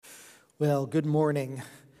Well, good morning.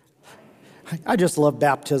 I just love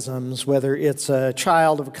baptisms, whether it's a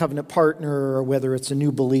child of a covenant partner or whether it's a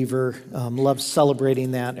new believer. Love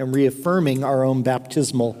celebrating that and reaffirming our own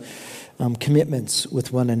baptismal commitments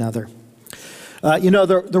with one another.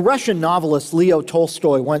 The Russian novelist Leo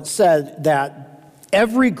Tolstoy once said that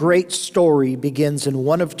every great story begins in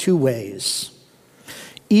one of two ways.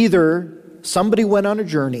 Either somebody went on a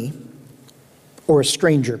journey or a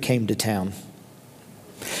stranger came to town.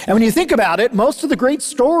 And when you think about it, most of the great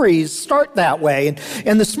stories start that way.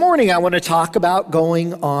 And this morning I want to talk about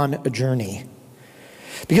going on a journey.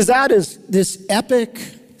 Because that is this epic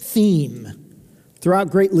theme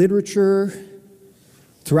throughout great literature,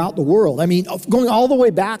 throughout the world. I mean, going all the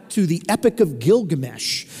way back to the Epic of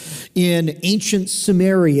Gilgamesh in ancient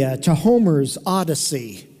Sumeria, to Homer's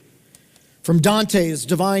Odyssey, from Dante's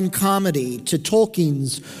Divine Comedy to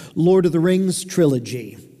Tolkien's Lord of the Rings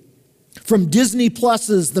trilogy, from Disney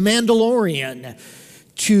Plus's The Mandalorian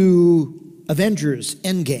to Avengers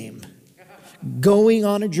Endgame. Going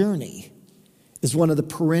on a journey is one of the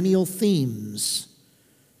perennial themes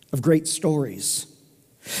of great stories.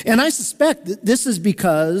 And I suspect that this is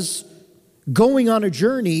because going on a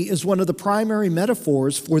journey is one of the primary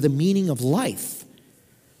metaphors for the meaning of life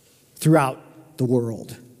throughout the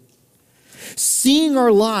world. Seeing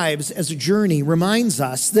our lives as a journey reminds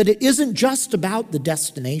us that it isn't just about the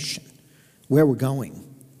destination, where we're going,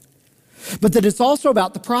 but that it's also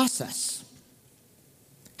about the process,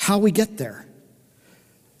 how we get there,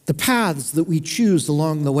 the paths that we choose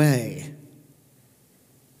along the way,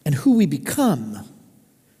 and who we become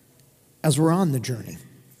as we're on the journey.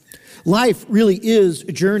 Life really is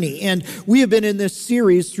a journey, and we have been in this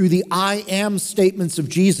series through the I am statements of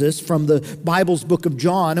Jesus from the Bible's book of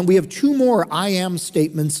John, and we have two more I am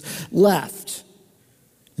statements left.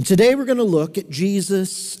 And today we're going to look at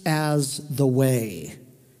Jesus as the way.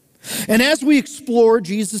 And as we explore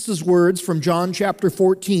Jesus' words from John chapter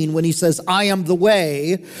 14, when he says, I am the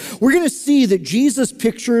way, we're going to see that Jesus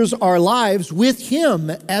pictures our lives with him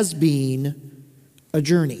as being a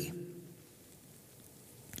journey.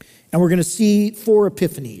 And we're going to see four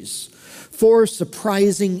epiphanies, four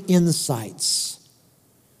surprising insights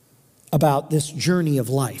about this journey of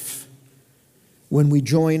life when we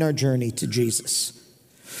join our journey to Jesus.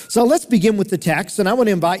 So let's begin with the text, and I want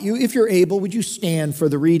to invite you, if you're able, would you stand for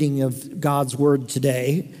the reading of God's word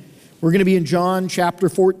today? We're going to be in John chapter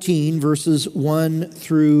 14, verses 1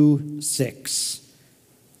 through 6.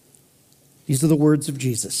 These are the words of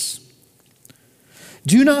Jesus.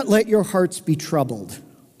 Do not let your hearts be troubled.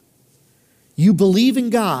 You believe in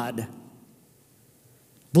God,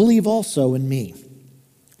 believe also in me.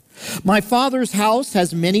 My Father's house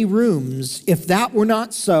has many rooms. If that were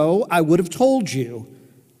not so, I would have told you.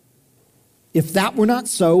 If that were not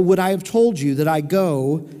so, would I have told you that I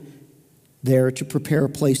go there to prepare a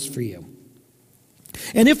place for you?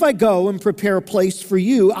 And if I go and prepare a place for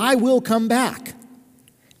you, I will come back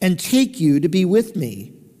and take you to be with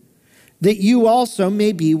me, that you also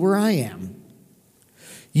may be where I am.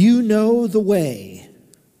 You know the way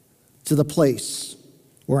to the place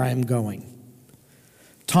where I am going.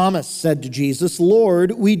 Thomas said to Jesus,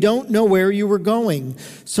 Lord, we don't know where you are going,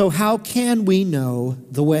 so how can we know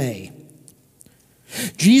the way?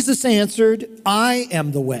 Jesus answered, I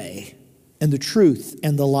am the way and the truth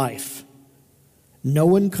and the life. No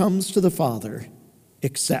one comes to the Father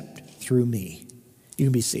except through me. You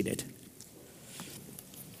can be seated.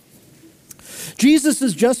 Jesus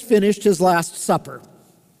has just finished his Last Supper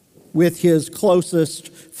with his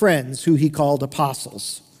closest friends, who he called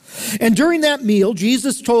apostles. And during that meal,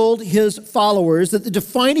 Jesus told his followers that the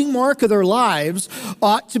defining mark of their lives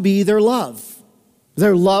ought to be their love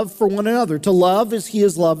for one another, to love as he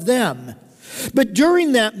has loved them. But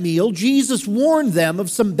during that meal, Jesus warned them of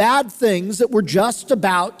some bad things that were just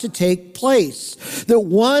about to take place. That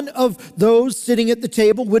one of those sitting at the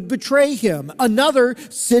table would betray him. Another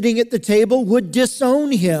sitting at the table would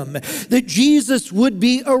disown him. That Jesus would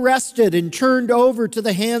be arrested and turned over to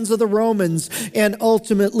the hands of the Romans and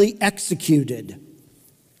ultimately executed.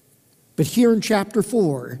 But here in chapter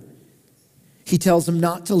 4, he tells them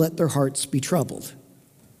not to let their hearts be troubled.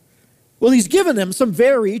 Well, he's given them some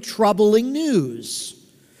very troubling news.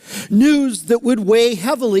 News that would weigh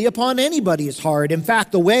heavily upon anybody's heart. In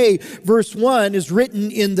fact, the way verse 1 is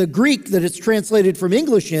written in the Greek that it's translated from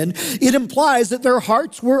English in, it implies that their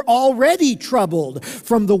hearts were already troubled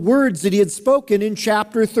from the words that he had spoken in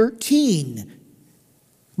chapter 13. It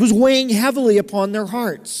was weighing heavily upon their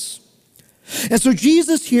hearts. And so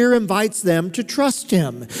Jesus here invites them to trust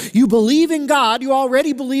him. You believe in God, you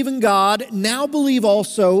already believe in God, now believe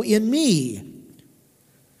also in me.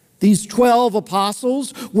 These 12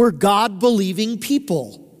 apostles were God-believing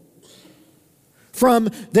people. From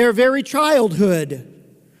their very childhood,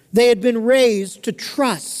 they had been raised to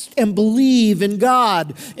trust and believe in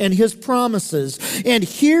God and His promises. And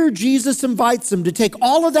here Jesus invites them to take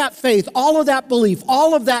all of that faith, all of that belief,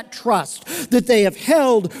 all of that trust that they have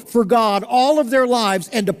held for God all of their lives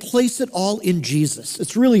and to place it all in Jesus.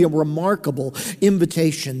 It's really a remarkable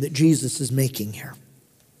invitation that Jesus is making here.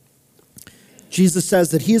 Jesus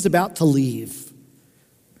says that He is about to leave,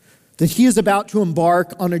 that He is about to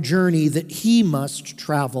embark on a journey that He must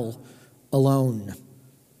travel alone.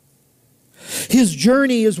 His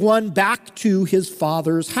journey is one back to His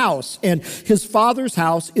Father's house, and His Father's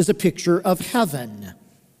house is a picture of heaven.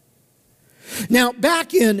 Now,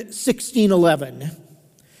 back in 1611,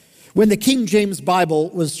 when the King James Bible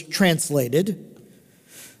was translated,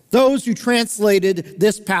 those who translated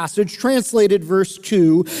this passage translated verse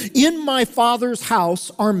 2, "In my Father's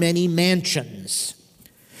house are many mansions."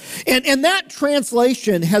 And that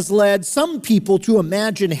translation has led some people to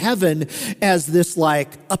imagine heaven as this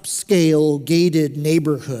like upscale gated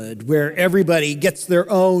neighborhood where everybody gets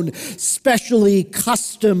their own specially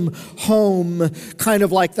custom home, kind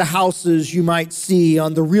of like the houses you might see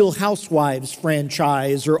on the Real Housewives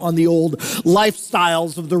franchise or on the old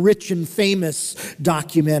Lifestyles of the Rich and Famous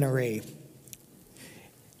documentary.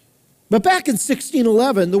 But back in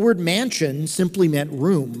 1611, the word mansion simply meant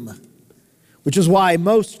room, which is why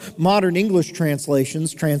most modern English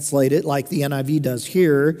translations translate it like the NIV does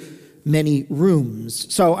here, many rooms.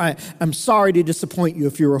 So I'm sorry to disappoint you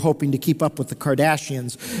if you were hoping to keep up with the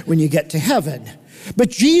Kardashians when you get to heaven.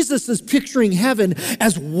 But Jesus is picturing heaven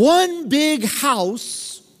as one big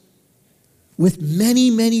house with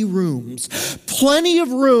many, many rooms. Plenty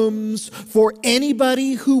of rooms for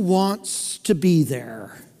anybody who wants to be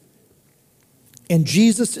there. And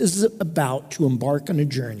Jesus is about to embark on a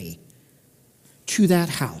journey to that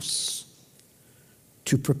house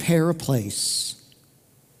to prepare a place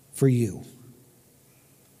for you,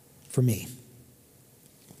 for me.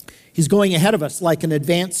 He's going ahead of us like an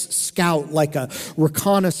advanced scout, like a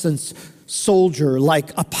reconnaissance soldier,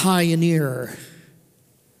 like a pioneer.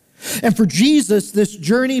 And for Jesus, this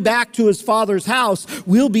journey back to His Father's house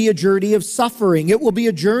will be a journey of suffering. It will be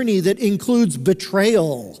a journey that includes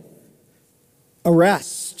betrayal,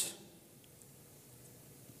 arrest,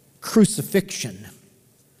 crucifixion,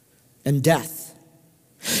 and death.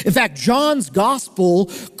 In fact, John's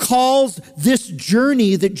gospel calls this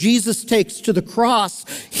journey that Jesus takes to the cross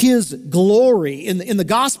His glory. In the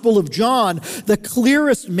Gospel of John, the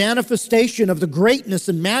clearest manifestation of the greatness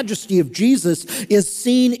and majesty of Jesus is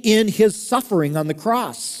seen in His suffering on the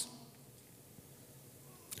cross.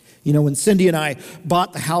 You know, when Cindy and I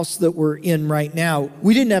bought the house that we're in right now,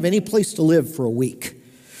 we didn't have any place to live for a week.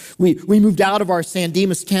 We moved out of our San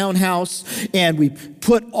Dimas townhouse and we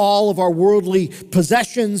put all of our worldly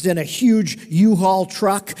possessions in a huge U-Haul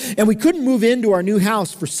truck, and we couldn't move into our new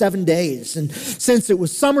house for 7 days. And since it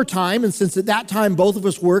was summertime, and since at that time both of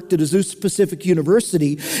us worked at Azusa Pacific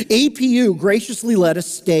University, APU graciously let us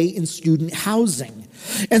stay in student housing.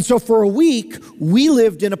 And so for a week, we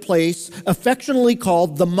lived in a place affectionately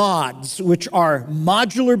called the Mods, which are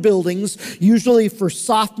modular buildings, usually for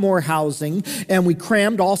sophomore housing. And we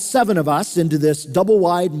crammed all 7 of us into this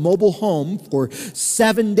double-wide mobile home for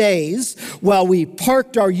 7 days while we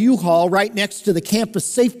parked our U-Haul right next to the campus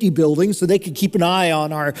safety building so they could keep an eye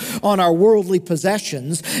on our worldly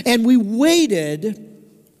possessions. And we waited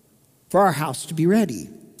for our house to be ready.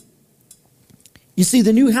 You see,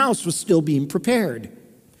 the new house was still being prepared.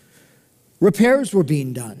 Repairs were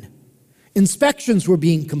being done. Inspections were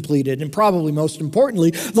being completed. And probably most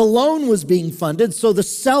importantly, the loan was being funded so the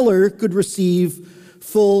seller could receive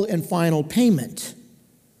full and final payment.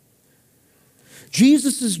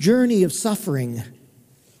 Jesus' journey of suffering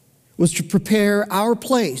was to prepare our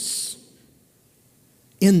place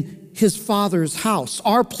in His Father's house,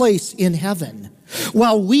 our place in heaven,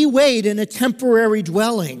 while we wait in a temporary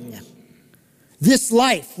dwelling. This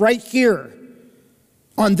life right here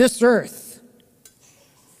on this earth,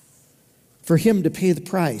 for Him to pay the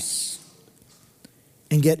price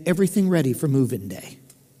and get everything ready for move-in day.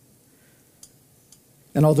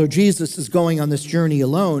 And although Jesus is going on this journey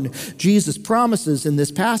alone, Jesus promises in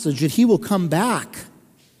this passage that He will come back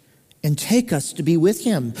and take us to be with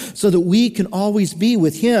Him so that we can always be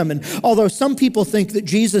with Him. And although some people think that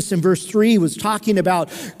Jesus in verse 3 was talking about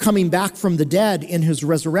coming back from the dead in His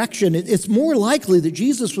resurrection, it's more likely that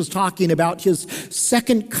Jesus was talking about His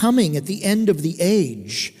second coming at the end of the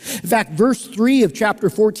age. In fact, verse 3 of chapter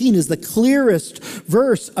 14 is the clearest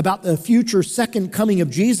verse about the future second coming of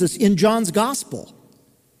Jesus in John's gospel.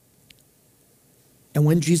 And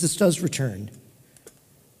when Jesus does return,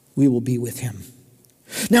 we will be with him.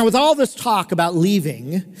 Now, with all this talk about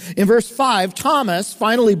leaving, in verse 5, Thomas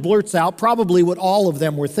finally blurts out probably what all of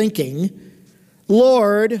them were thinking.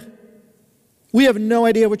 Lord, we have no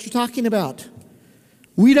idea what you're talking about.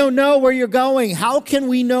 We don't know where you're going. How can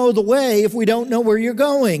we know the way if we don't know where you're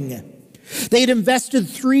going? They'd invested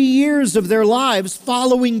 3 years of their lives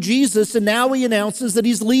following Jesus, and now he announces that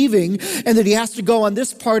he's leaving and that he has to go on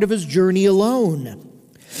this part of his journey alone.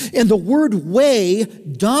 And the word way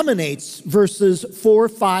dominates verses 4,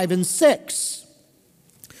 5, and 6.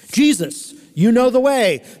 Jesus, you know the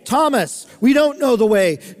way. Thomas, we don't know the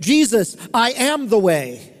way. Jesus, I am the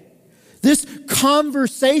way. This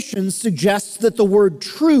conversation suggests that the word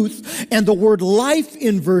truth and the word life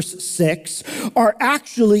in verse 6 are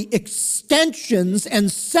actually extensions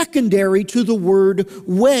and secondary to the word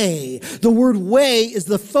way. The word way is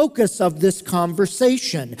the focus of this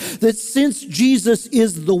conversation. That since Jesus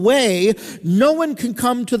is the way, no one can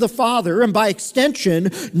come to the Father, and by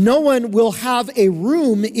extension, no one will have a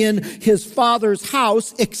room in his Father's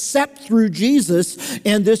house except through Jesus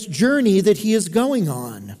and this journey that he is going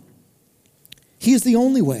on. He is the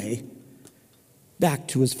only way back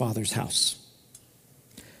to his Father's house.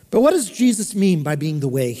 But what does Jesus mean by being the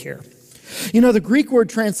way here? You know, the Greek word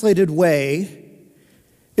translated way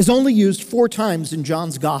is only used 4 times in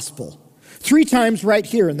John's gospel. 3 times right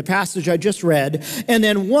here in the passage I just read, and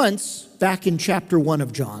then once back in chapter 1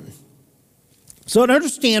 of John. So to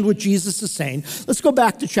understand what Jesus is saying, let's go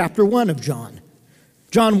back to chapter 1 of John.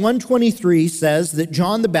 John 1:23 says that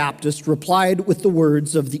John the Baptist replied with the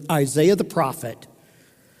words of Isaiah the prophet,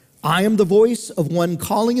 I am the voice of one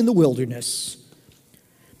calling in the wilderness,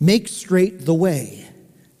 make straight the way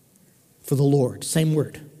for the Lord. Same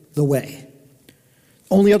word, the way.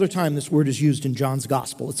 Only other time this word is used in John's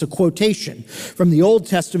gospel. It's a quotation from the Old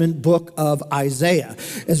Testament book of Isaiah,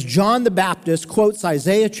 as John the Baptist quotes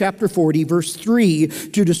Isaiah chapter 40, verse 3,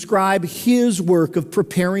 to describe his work of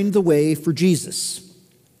preparing the way for Jesus.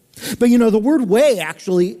 But you know, the word way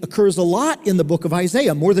actually occurs a lot in the book of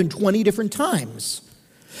Isaiah, more than 20 different times.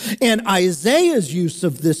 And Isaiah's use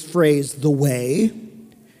of this phrase, the way,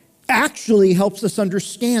 actually helps us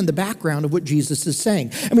understand the background of what Jesus is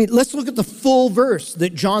saying. I mean, let's look at the full verse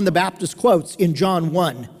that John the Baptist quotes in John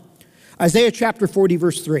 1. Isaiah chapter 40,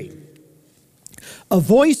 verse 3. A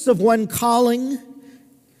voice of one calling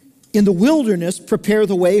in the wilderness, prepare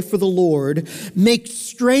the way for the Lord, make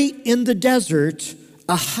straight in the desert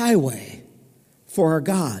a highway for our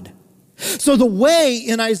God. So the way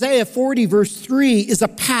in Isaiah 40 verse 3 is a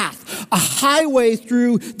path, a highway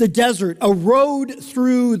through the desert, a road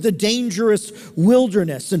through the dangerous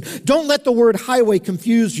wilderness. And don't let the word highway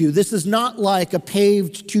confuse you. This is not like a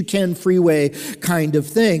paved 210 freeway kind of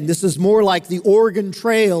thing. This is more like the Oregon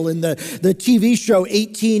Trail in the TV show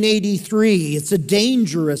 1883. It's a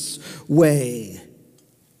dangerous way.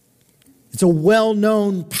 It's a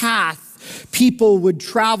well-known path people would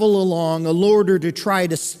travel along in order to try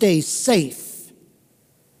to stay safe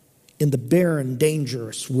in the barren,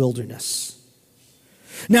 dangerous wilderness.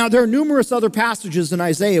 Now, there are numerous other passages in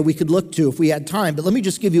Isaiah we could look to if we had time, but let me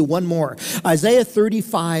just give you one more. Isaiah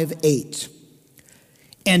 35:8.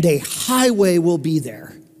 And a highway will be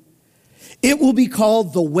there. It will be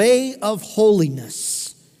called the way of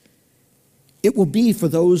holiness. It will be for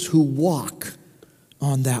those who walk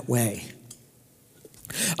on that way.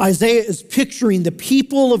 Isaiah is picturing the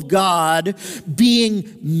people of God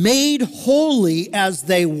being made holy as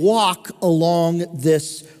they walk along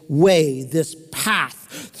this way, this path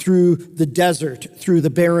through the desert, through the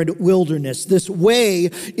barren wilderness. This way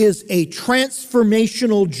is a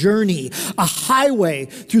transformational journey, a highway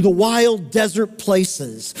through the wild desert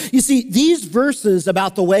places. You see, these verses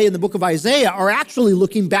about the way in the book of Isaiah are actually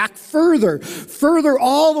looking back further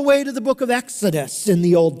all the way to the book of Exodus in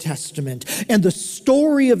the Old Testament and the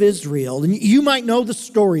story of Israel. And you might know the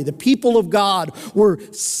story. The people of God were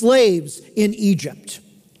slaves in Egypt.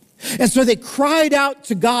 And so they cried out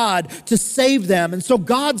to God to save them. And so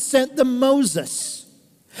God sent them Moses.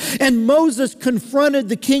 And Moses confronted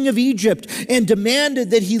the king of Egypt and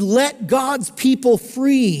demanded that he let God's people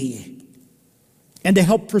free. And to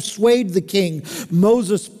help persuade the king,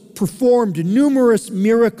 Moses performed numerous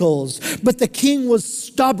miracles, but the king was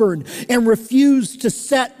stubborn and refused to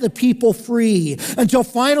set the people free until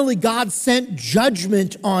finally God sent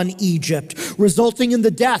judgment on Egypt, resulting in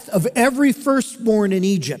the death of every firstborn in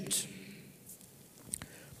Egypt.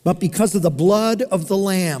 But because of the blood of the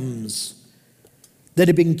lambs that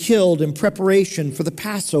had been killed in preparation for the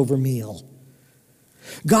Passover meal,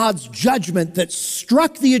 God's judgment that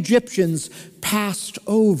struck the Egyptians passed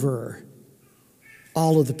over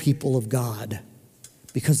all of the people of God.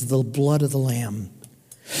 because of the blood of the Lamb.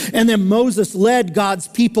 And then Moses led God's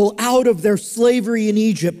people out of their slavery in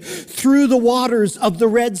Egypt, through the waters of the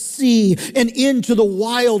Red Sea and into the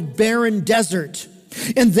wild, barren desert.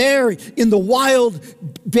 And there, in the wild,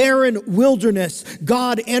 barren wilderness,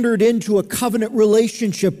 God entered into a covenant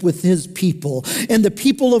relationship with his people. And the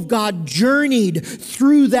people of God journeyed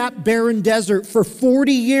through that barren desert for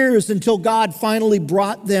 40 years until God finally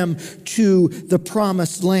brought them to the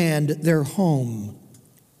promised land, their home.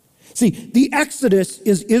 See, the Exodus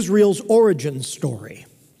is Israel's origin story.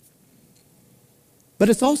 But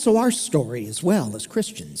it's also our story as well as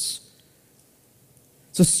Christians.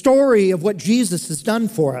 It's a story of what Jesus has done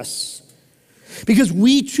for us. Because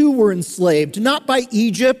we too were enslaved, not by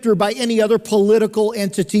Egypt or by any other political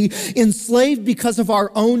entity, enslaved because of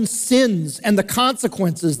our own sins and the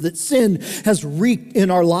consequences that sin has wreaked in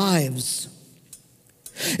our lives.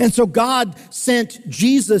 And so God sent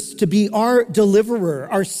Jesus to be our deliverer,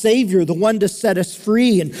 our Savior, the one to set us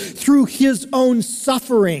free. And through his own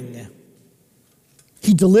suffering,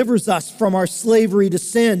 he delivers us from our slavery to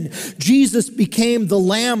sin. Jesus became the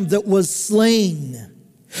Lamb that was slain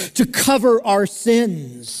to cover our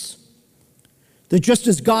sins. That just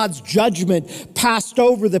as God's judgment passed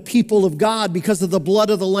over the people of God because of the blood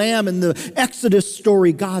of the Lamb in the Exodus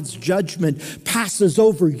story, God's judgment passes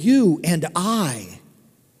over you and I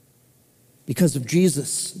because of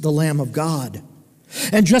Jesus, the Lamb of God.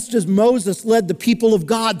 And just as Moses led the people of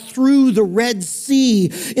God through the Red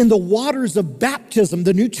Sea in the waters of baptism,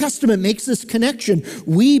 the New Testament makes this connection.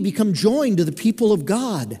 We become joined to the people of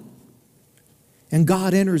God. And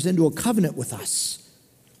God enters into a covenant with us.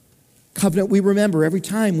 Covenant we remember every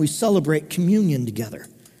time we celebrate communion together.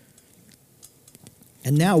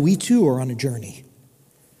 And now we too are on a journey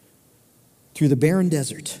through the barren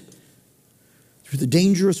desert, through the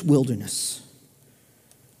dangerous wilderness,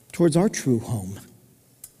 towards our true home.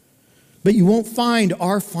 But you won't find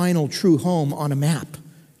our final true home on a map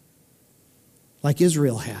like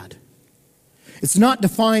Israel had. It's not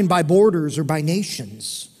defined by borders or by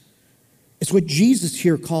nations. It's what Jesus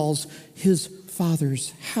here calls his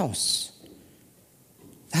Father's house.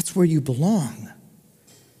 That's where you belong.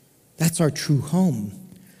 That's our true home.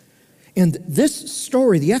 And this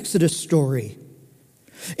story, the Exodus story,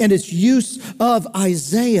 and its use of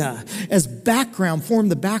Isaiah as background,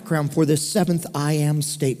 formed the background for this seventh I am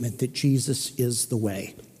statement that Jesus is the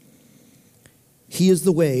way. He is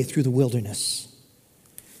the way through the wilderness.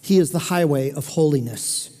 He is the highway of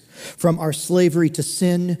holiness, from our slavery to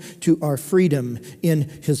sin to our freedom in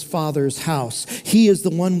his Father's house. He is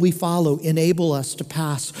the one we follow, enable us to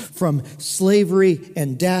pass from slavery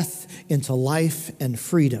and death into life and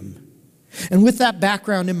freedom. And with that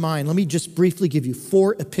background in mind, let me just briefly give you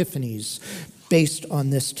 4 epiphanies based on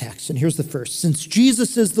this text. And here's the first. Since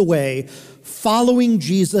Jesus is the way, following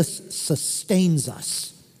Jesus sustains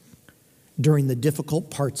us during the difficult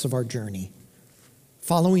parts of our journey.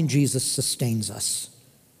 Following Jesus sustains us.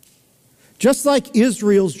 Just like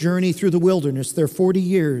Israel's journey through the wilderness, their 40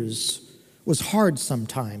 years was hard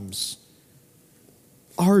sometimes.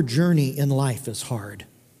 Our journey in life is hard.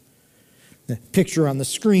 The picture on the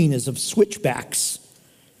screen is of switchbacks.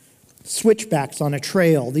 Switchbacks on a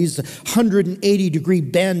trail. These 180-degree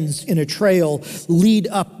bends in a trail lead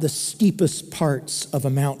up the steepest parts of a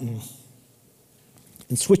mountain.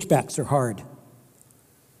 And switchbacks are hard.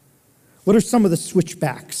 What are some of the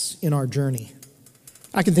switchbacks in our journey?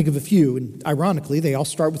 I can think of a few, and ironically, they all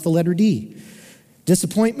start with the letter D.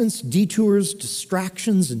 Disappointments, detours,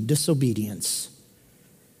 distractions, and disobedience.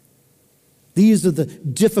 These are the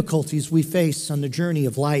difficulties we face on the journey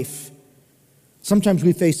of life. Sometimes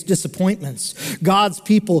we face disappointments. God's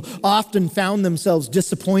people often found themselves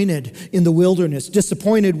disappointed in the wilderness,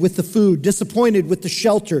 disappointed with the food, disappointed with the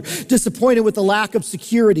shelter, disappointed with the lack of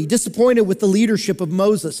security, disappointed with the leadership of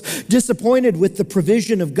Moses, disappointed with the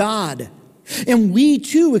provision of God. And we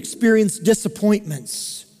too experience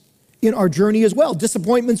disappointments in our journey as well.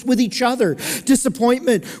 Disappointments with each other,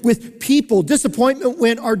 disappointment with people, disappointment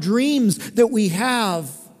when our dreams that we have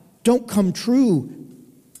don't come true.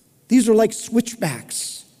 These are like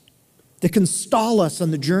switchbacks that can stall us on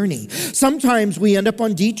the journey. Sometimes we end up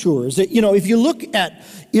on detours. If you look at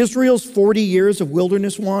Israel's 40 years of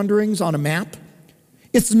wilderness wanderings on a map,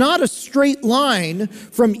 it's not a straight line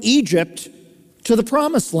from Egypt to the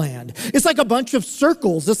promised land. It's like a bunch of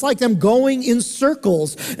circles. It's like them going in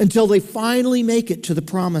circles until they finally make it to the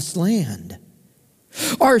promised land.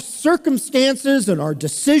 Our circumstances and our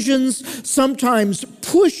decisions sometimes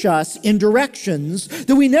push us in directions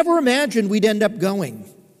that we never imagined we'd end up going.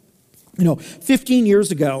 15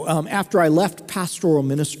 years ago, after I left pastoral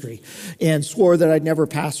ministry and swore that I'd never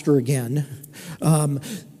pastor again,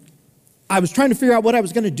 I was trying to figure out what I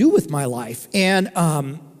was going to do with my life. And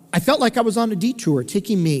I felt like I was on a detour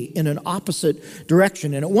taking me in an opposite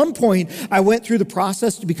direction. And at one point, I went through the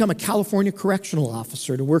process to become a California correctional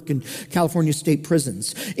officer to work in California state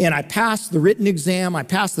prisons. And I passed the written exam, I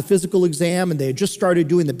passed the physical exam, and they had just started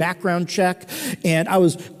doing the background check. And I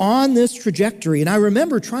was on this trajectory. And I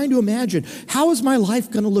remember trying to imagine, how is my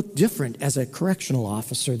life going to look different as a correctional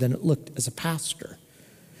officer than it looked as a pastor?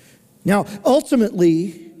 Now,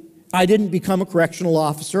 ultimately, I didn't become a correctional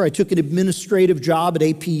officer. I took an administrative job at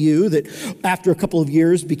APU that after a couple of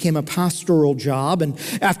years became a pastoral job. And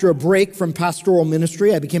after a break from pastoral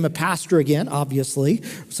ministry, I became a pastor again, obviously,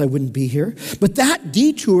 so I wouldn't be here. But that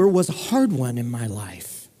detour was a hard one in my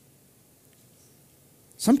life.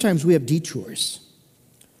 Sometimes we have detours.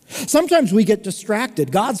 Sometimes we get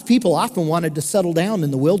distracted. God's people often wanted to settle down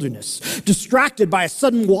in the wilderness, distracted by a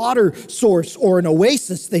sudden water source or an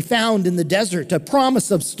oasis they found in the desert, a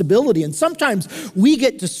promise of stability. And sometimes we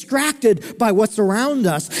get distracted by what's around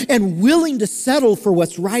us and willing to settle for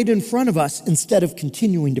what's right in front of us instead of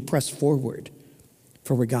continuing to press forward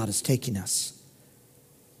for where God is taking us.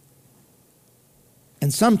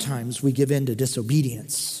 And sometimes we give in to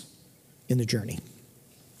disobedience in the journey.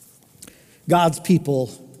 God's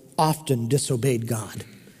people often disobeyed God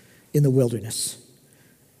in the wilderness.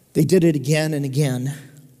 They did it again and again.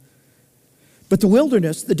 But the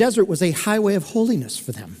wilderness, the desert, was a highway of holiness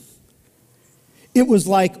for them. It was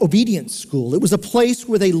like obedience school. It was a place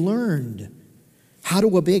where they learned how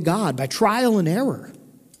to obey God by trial and error.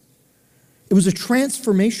 It was a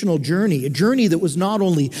transformational journey, a journey that was not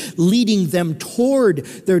only leading them toward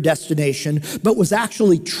their destination, but was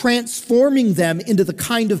actually transforming them into the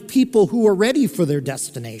kind of people who are ready for their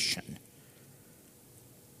destination.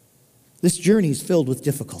 This journey is filled with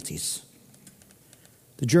difficulties.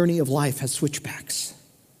 The journey of life has switchbacks.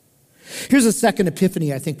 Here's a second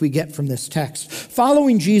epiphany I think we get from this text.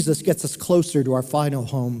 Following Jesus gets us closer to our final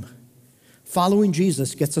home. Following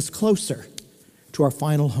Jesus gets us closer to our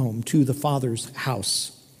final home, to the Father's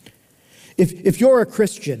house. If you're a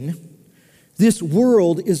Christian, this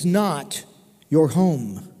world is not your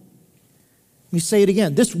home. Let me say it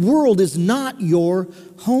again. This world is not your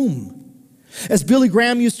home. As Billy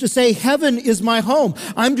Graham used to say, heaven is my home.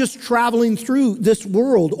 I'm just traveling through this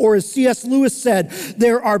world. Or as C.S. Lewis said,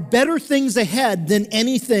 there are better things ahead than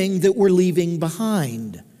anything that we're leaving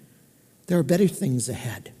behind. There are better things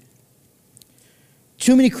ahead.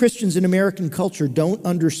 Too many Christians in American culture don't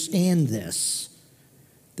understand this,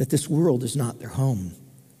 that this world is not their home.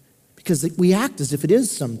 Because we act as if it is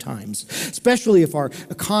sometimes, especially if our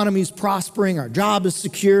economy is prospering, our job is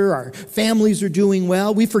secure, our families are doing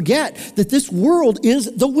well. We forget that this world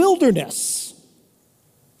is the wilderness.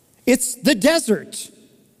 It's the desert.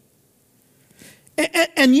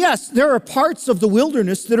 And yes, there are parts of the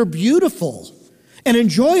wilderness that are beautiful and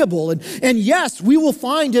enjoyable. And yes, we will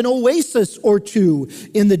find an oasis or two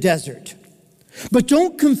in the desert. But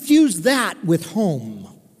don't confuse that with home.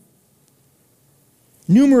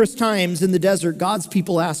 Numerous times in the desert, God's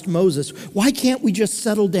people asked Moses, why can't we just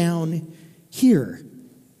settle down here?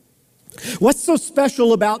 What's so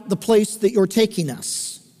special about the place that you're taking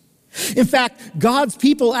us? In fact, God's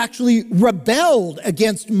people actually rebelled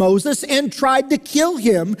against Moses and tried to kill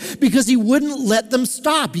him because he wouldn't let them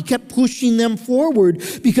stop. He kept pushing them forward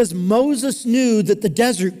because Moses knew that the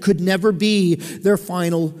desert could never be their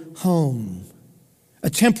final home. A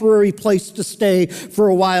temporary place to stay for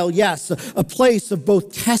a while, yes. A place of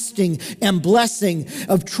both testing and blessing,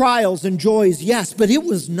 of trials and joys, yes. But it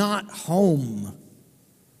was not home.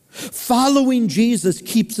 Following Jesus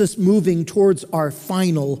keeps us moving towards our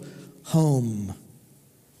final home,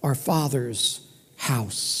 our Father's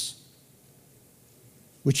house,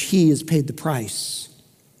 which he has paid the price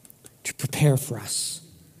to prepare for us.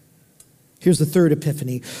 Here's the third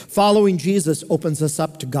epiphany. Following Jesus opens us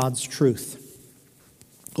up to God's truth.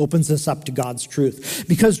 Opens us up to God's truth.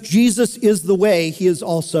 Because Jesus is the way, he is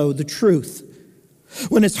also the truth.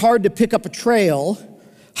 When it's hard to pick up a trail,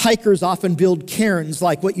 hikers often build cairns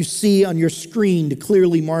like what you see on your screen to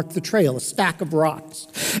clearly mark the trail, a stack of rocks.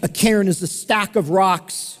 A cairn is a stack of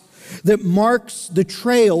rocks that marks the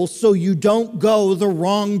trail so you don't go the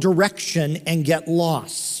wrong direction and get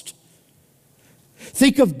lost.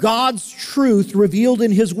 Think of God's truth revealed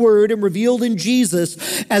in his word and revealed in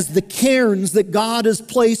Jesus as the cairns that God has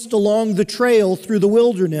placed along the trail through the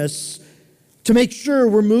wilderness to make sure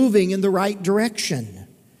we're moving in the right direction.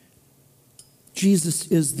 Jesus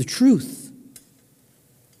is the truth.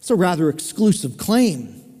 It's a rather exclusive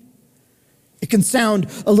claim. It can sound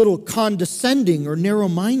a little condescending or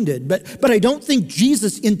narrow-minded, but I don't think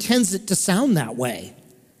Jesus intends it to sound that way.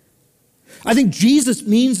 I think Jesus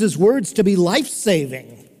means his words to be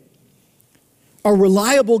life-saving, a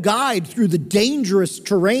reliable guide through the dangerous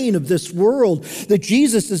terrain of this world, that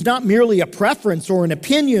Jesus is not merely a preference or an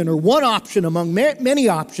opinion or one option among many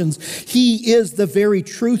options. He is the very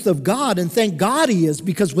truth of God, and thank God he is,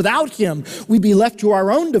 because without him, we'd be left to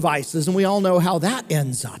our own devices, and we all know how that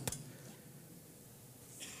ends up.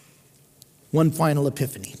 One final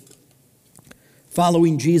epiphany.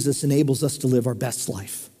 Following Jesus enables us to live our best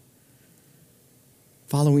life.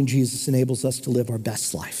 Following Jesus enables us to live our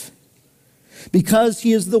best life. Because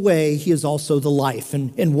he is the way, he is also the life.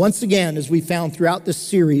 And once again, as we found throughout this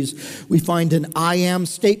series, we find an I am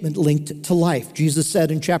statement linked to life. Jesus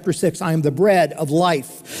said in chapter 6, I am the bread of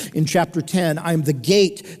life. In chapter 10, I am the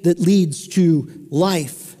gate that leads to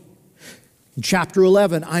life. In chapter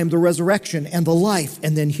 11, I am the resurrection and the life.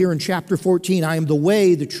 And then here in chapter 14, I am the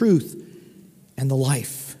way, the truth, and the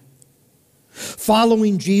life.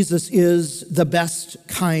 Following Jesus is the best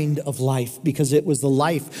kind of life because it was the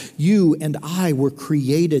life you and I were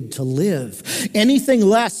created to live. Anything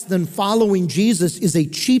less than following Jesus is a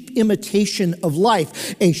cheap imitation of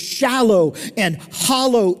life, a shallow and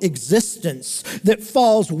hollow existence that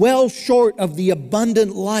falls well short of the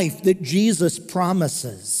abundant life that Jesus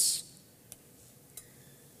promises.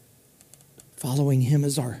 Following him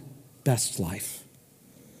is our best life.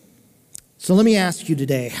 So let me ask you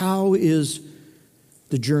today, how is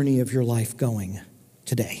the journey of your life going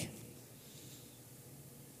today?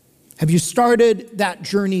 Have you started that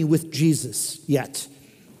journey with Jesus yet?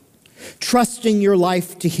 Trusting your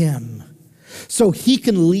life to him so he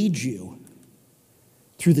can lead you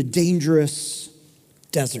through the dangerous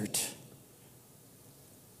desert,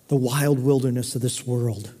 the wild wilderness of this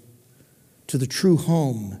world, to the true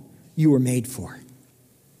home you were made for.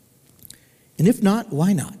 And if not,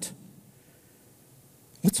 why not?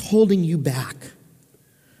 What's holding you back?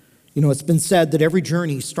 You know, it's been said that every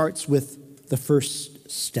journey starts with the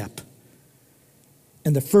first step.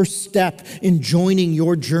 And the first step in joining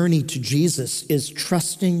your journey to Jesus is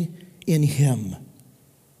trusting in him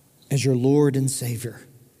as your Lord and Savior.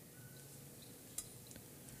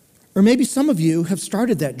 Or maybe some of you have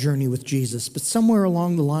started that journey with Jesus, but somewhere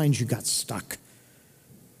along the lines you got stuck.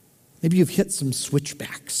 Maybe you've hit some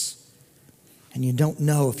switchbacks and you don't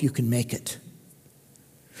know if you can make it.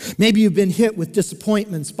 Maybe you've been hit with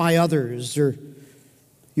disappointments by others, or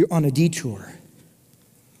you're on a detour.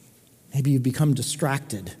 Maybe you've become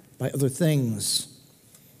distracted by other things.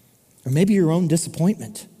 Or maybe your own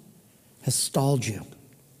disappointment has stalled you.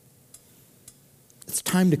 It's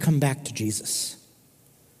time to come back to Jesus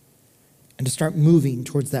and to start moving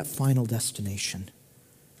towards that final destination.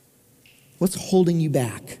 What's holding you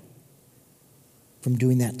back from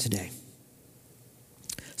doing that today?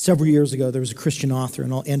 Several years ago, there was a Christian author,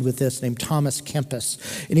 and I'll end with this, named Thomas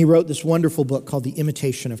Kempis, and he wrote this wonderful book called The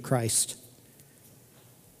Imitation of Christ.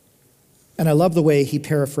 And I love the way he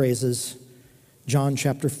paraphrases John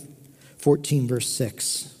chapter 14, verse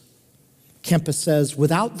 6. Kempis says,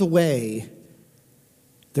 without the way,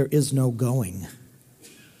 there is no going.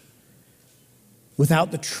 Without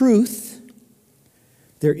the truth,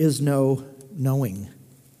 there is no knowing.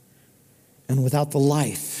 And without the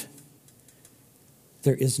life,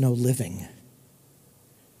 there is no living.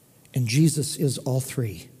 And Jesus is all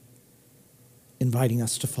three, inviting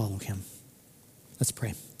us to follow him. Let's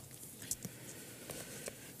pray.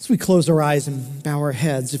 As we close our eyes and bow our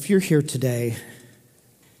heads, if you're here today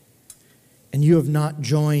and you have not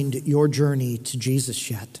joined your journey to Jesus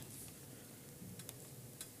yet,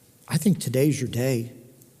 I think today's your day.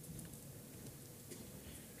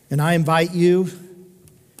 And I invite you,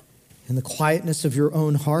 in the quietness of your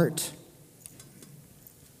own heart,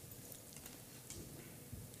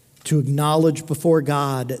 to acknowledge before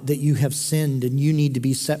God that you have sinned and you need to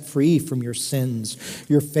be set free from your sins,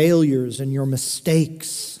 your failures and your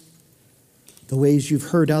mistakes, the ways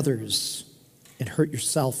you've hurt others and hurt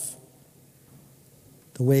yourself,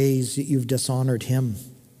 the ways that you've dishonored him,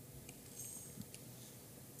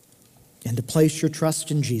 and to place your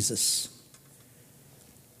trust in Jesus.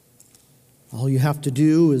 All you have to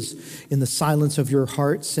do is, in the silence of your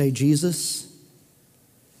heart, say, Jesus,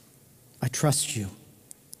 I trust you.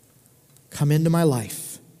 Come into my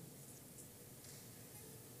life.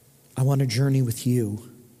 I want to journey with you.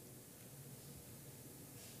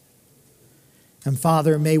 And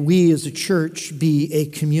Father, may we as a church be a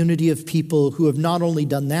community of people who have not only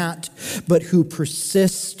done that, but who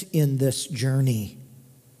persist in this journey.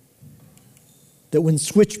 That when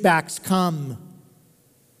switchbacks come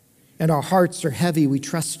and our hearts are heavy, we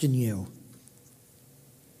trust in you.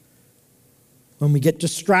 When we get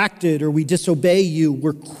distracted or we disobey you,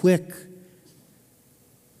 we're quick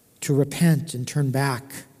to repent and turn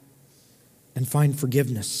back and find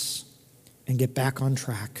forgiveness and get back on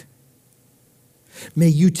track. May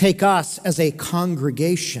you take us as a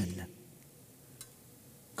congregation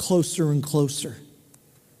closer and closer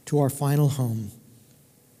to our final home,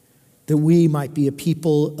 that we might be a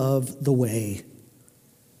people of the way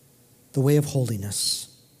of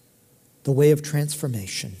holiness, the way of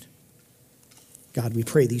transformation. God, we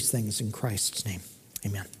pray these things in Christ's name.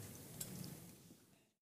 Amen.